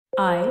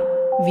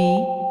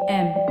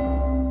IVM.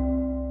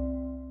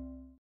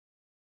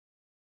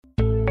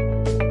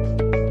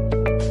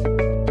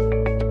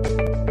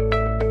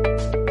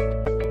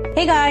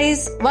 Hey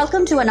guys,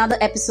 welcome to another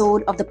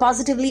episode of the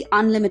Positively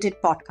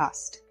Unlimited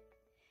podcast.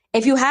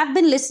 If you have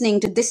been listening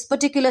to this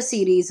particular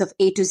series of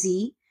A to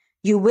Z,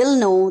 you will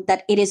know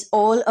that it is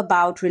all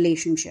about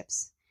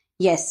relationships.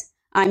 Yes,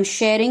 I'm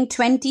sharing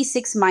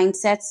 26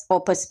 mindsets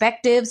or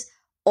perspectives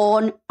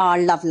on our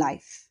love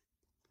life.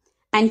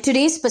 And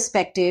today's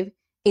perspective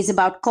is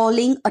about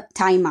calling a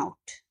timeout.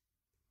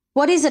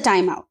 What is a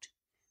timeout?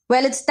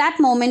 Well, it's that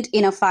moment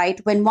in a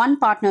fight when one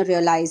partner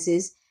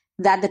realizes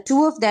that the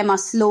two of them are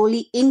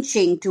slowly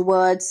inching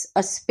towards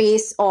a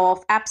space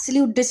of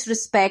absolute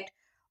disrespect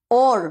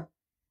or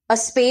a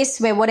space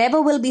where whatever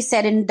will be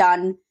said and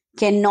done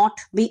cannot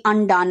be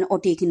undone or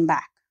taken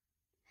back.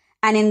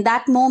 And in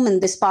that moment,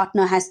 this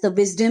partner has the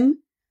wisdom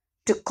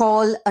to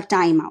call a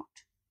timeout,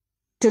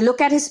 to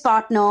look at his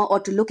partner or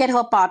to look at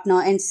her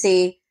partner and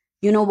say,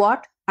 you know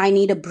what? I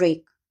need a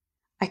break.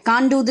 I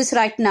can't do this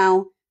right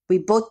now. We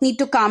both need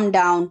to calm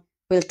down.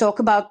 We'll talk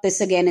about this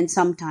again in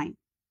some time.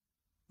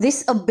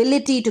 This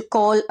ability to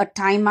call a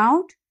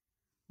timeout,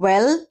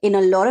 well, in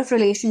a lot of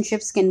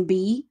relationships can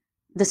be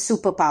the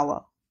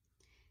superpower.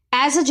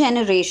 As a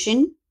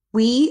generation,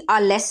 we are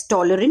less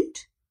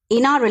tolerant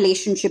in our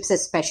relationships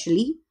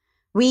especially.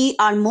 We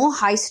are more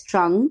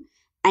high-strung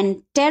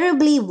and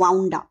terribly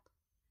wound up.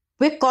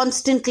 We're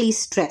constantly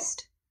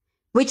stressed,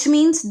 which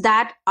means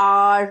that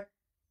our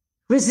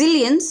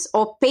resilience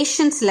or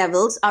patience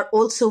levels are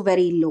also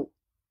very low.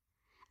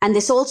 And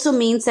this also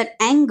means that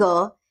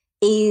anger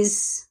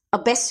is a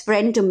best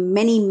friend to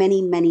many,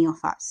 many, many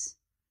of us.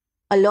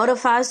 A lot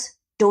of us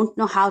don't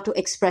know how to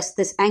express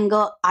this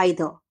anger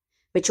either,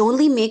 which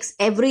only makes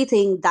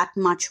everything that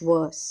much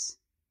worse.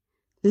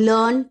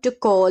 Learn to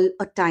call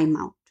a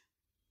timeout.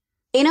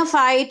 In a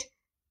fight,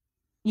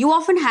 you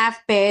often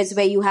have pairs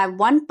where you have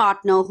one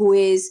partner who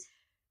is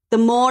the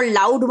more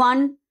loud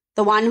one,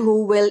 the one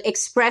who will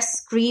express,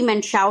 scream,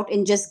 and shout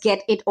and just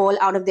get it all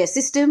out of their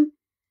system.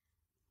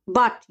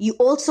 But you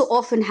also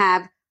often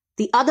have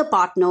the other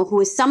partner who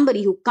is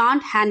somebody who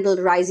can't handle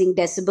rising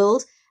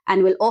decibels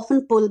and will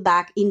often pull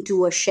back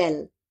into a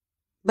shell.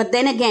 But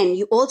then again,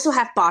 you also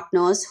have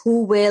partners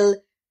who will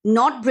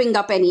not bring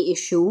up any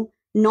issue,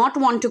 not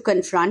want to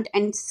confront,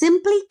 and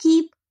simply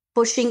keep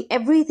pushing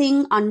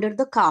everything under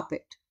the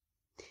carpet.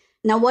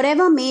 Now,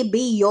 whatever may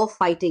be your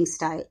fighting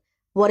style,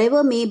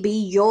 whatever may be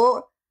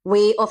your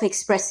way of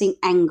expressing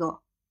anger,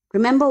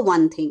 remember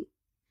one thing.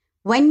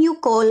 When you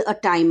call a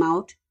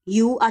timeout,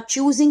 you are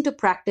choosing to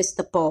practice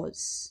the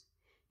pause.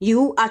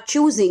 You are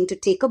choosing to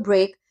take a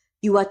break.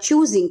 You are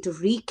choosing to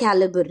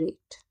recalibrate.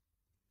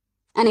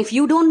 And if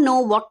you don't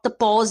know what the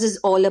pause is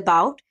all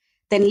about,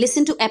 then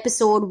listen to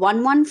episode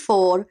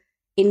 114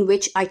 in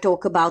which I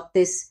talk about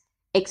this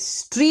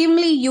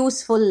extremely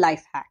useful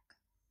life hack.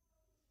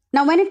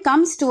 Now, when it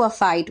comes to a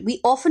fight,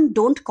 we often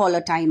don't call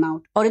a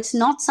timeout, or it's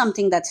not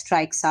something that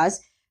strikes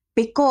us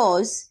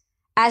because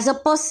as a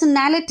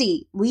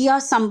personality, we are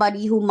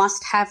somebody who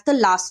must have the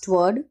last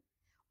word,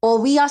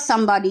 or we are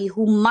somebody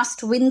who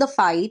must win the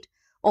fight,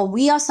 or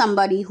we are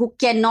somebody who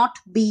cannot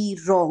be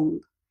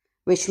wrong,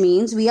 which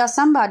means we are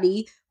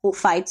somebody who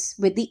fights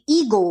with the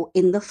ego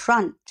in the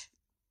front.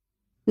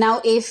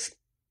 Now, if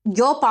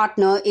your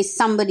partner is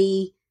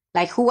somebody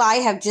like who I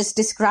have just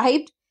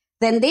described,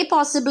 then they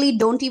possibly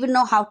don't even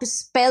know how to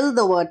spell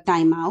the word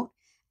timeout.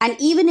 And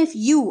even if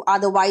you are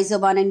the wiser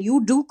one and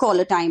you do call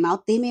a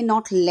timeout, they may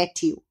not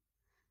let you.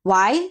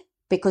 Why?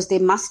 Because they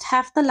must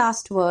have the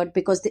last word,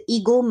 because the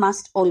ego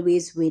must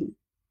always win.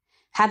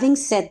 Having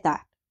said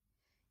that,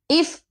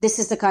 if this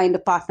is the kind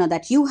of partner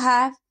that you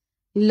have,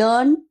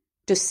 learn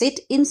to sit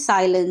in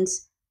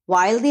silence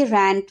while they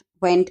rant,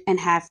 vent, and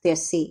have their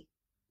say.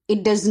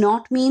 It does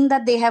not mean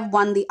that they have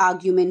won the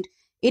argument.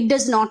 It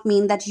does not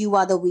mean that you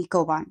are the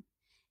weaker one.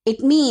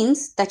 It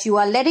means that you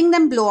are letting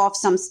them blow off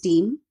some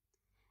steam,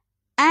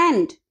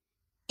 and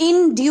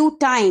in due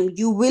time,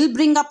 you will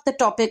bring up the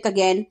topic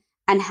again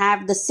and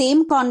have the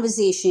same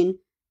conversation,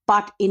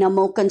 but in a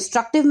more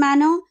constructive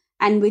manner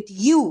and with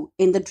you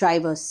in the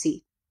driver's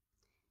seat.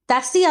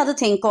 That's the other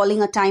thing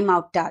calling a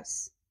timeout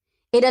does.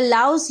 It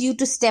allows you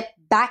to step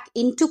back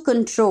into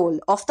control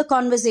of the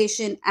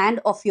conversation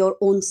and of your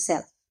own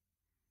self.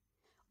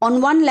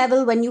 On one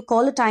level, when you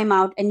call a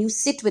timeout and you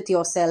sit with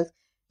yourself,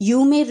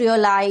 you may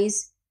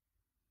realize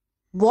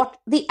what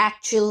the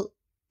actual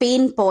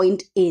pain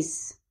point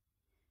is.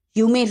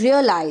 You may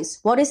realize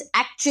what is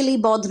actually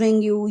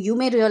bothering you. You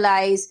may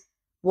realize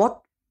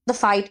what the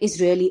fight is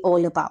really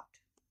all about.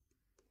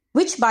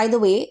 Which, by the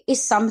way,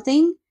 is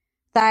something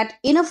that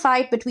in a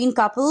fight between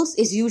couples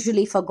is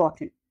usually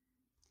forgotten.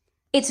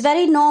 It's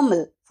very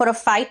normal for a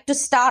fight to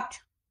start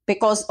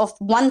because of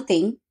one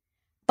thing,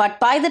 but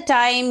by the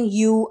time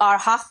you are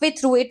halfway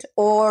through it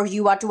or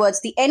you are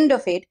towards the end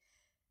of it,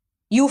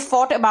 you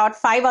fought about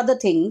 5 other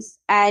things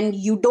and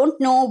you don't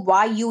know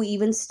why you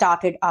even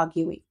started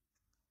arguing.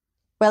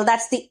 Well,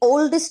 that's the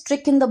oldest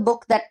trick in the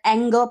book that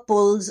anger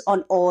pulls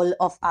on all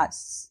of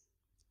us.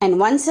 And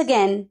once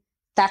again,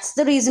 that's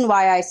the reason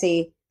why I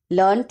say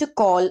learn to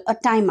call a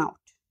timeout.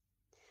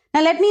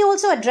 Now, let me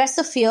also address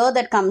the fear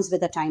that comes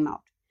with a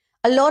timeout.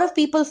 A lot of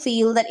people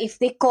feel that if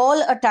they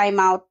call a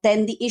timeout,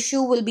 then the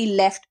issue will be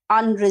left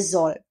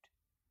unresolved.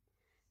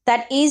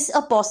 That is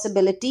a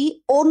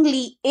possibility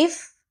only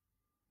if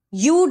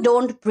you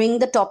don't bring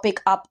the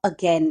topic up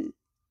again.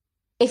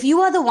 If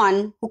you are the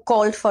one who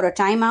called for a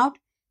timeout,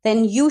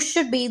 then you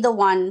should be the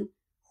one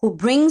who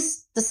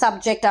brings the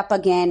subject up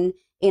again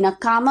in a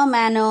calmer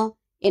manner,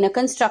 in a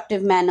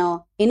constructive manner,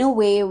 in a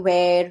way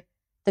where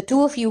the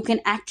two of you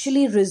can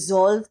actually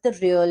resolve the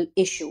real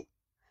issue.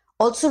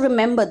 Also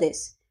remember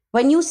this,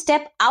 when you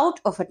step out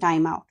of a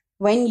timeout,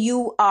 when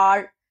you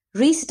are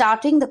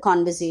restarting the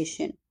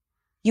conversation,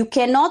 you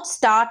cannot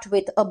start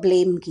with a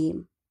blame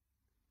game.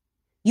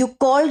 You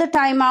called a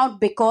timeout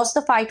because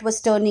the fight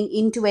was turning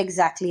into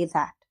exactly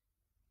that.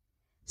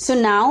 So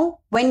now,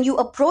 when you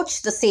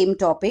approach the same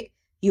topic,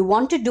 you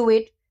want to do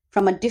it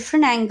from a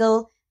different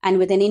angle and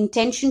with an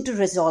intention to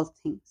resolve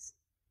things.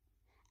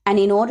 And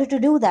in order to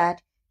do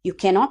that, you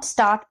cannot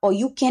start or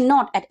you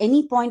cannot at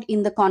any point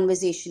in the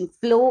conversation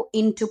flow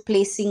into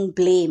placing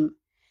blame.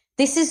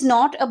 This is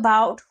not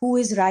about who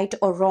is right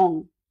or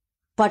wrong,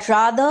 but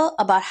rather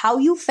about how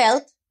you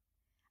felt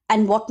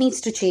and what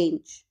needs to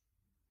change.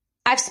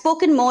 I've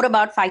spoken more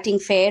about fighting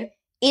fair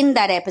in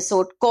that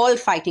episode called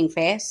Fighting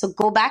Fair, so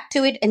go back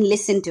to it and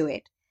listen to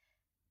it.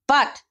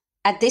 But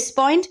at this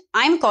point,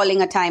 I'm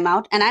calling a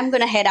timeout and I'm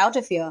going to head out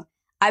of here.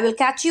 I will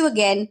catch you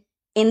again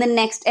in the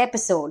next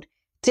episode.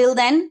 Till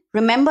then,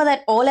 remember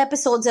that all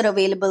episodes are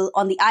available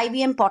on the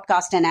IVM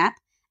Podcast and app,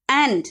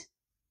 and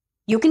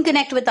you can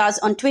connect with us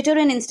on Twitter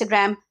and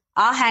Instagram.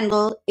 Our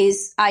handle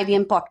is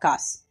IVM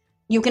Podcasts.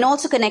 You can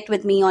also connect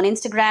with me on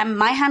Instagram.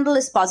 My handle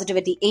is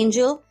Positivity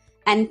Angel.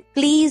 And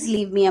please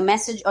leave me a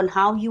message on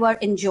how you are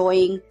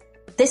enjoying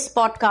this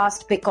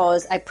podcast,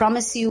 because I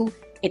promise you,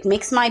 it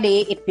makes my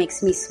day, it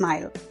makes me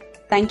smile.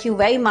 Thank you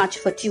very much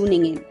for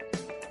tuning in.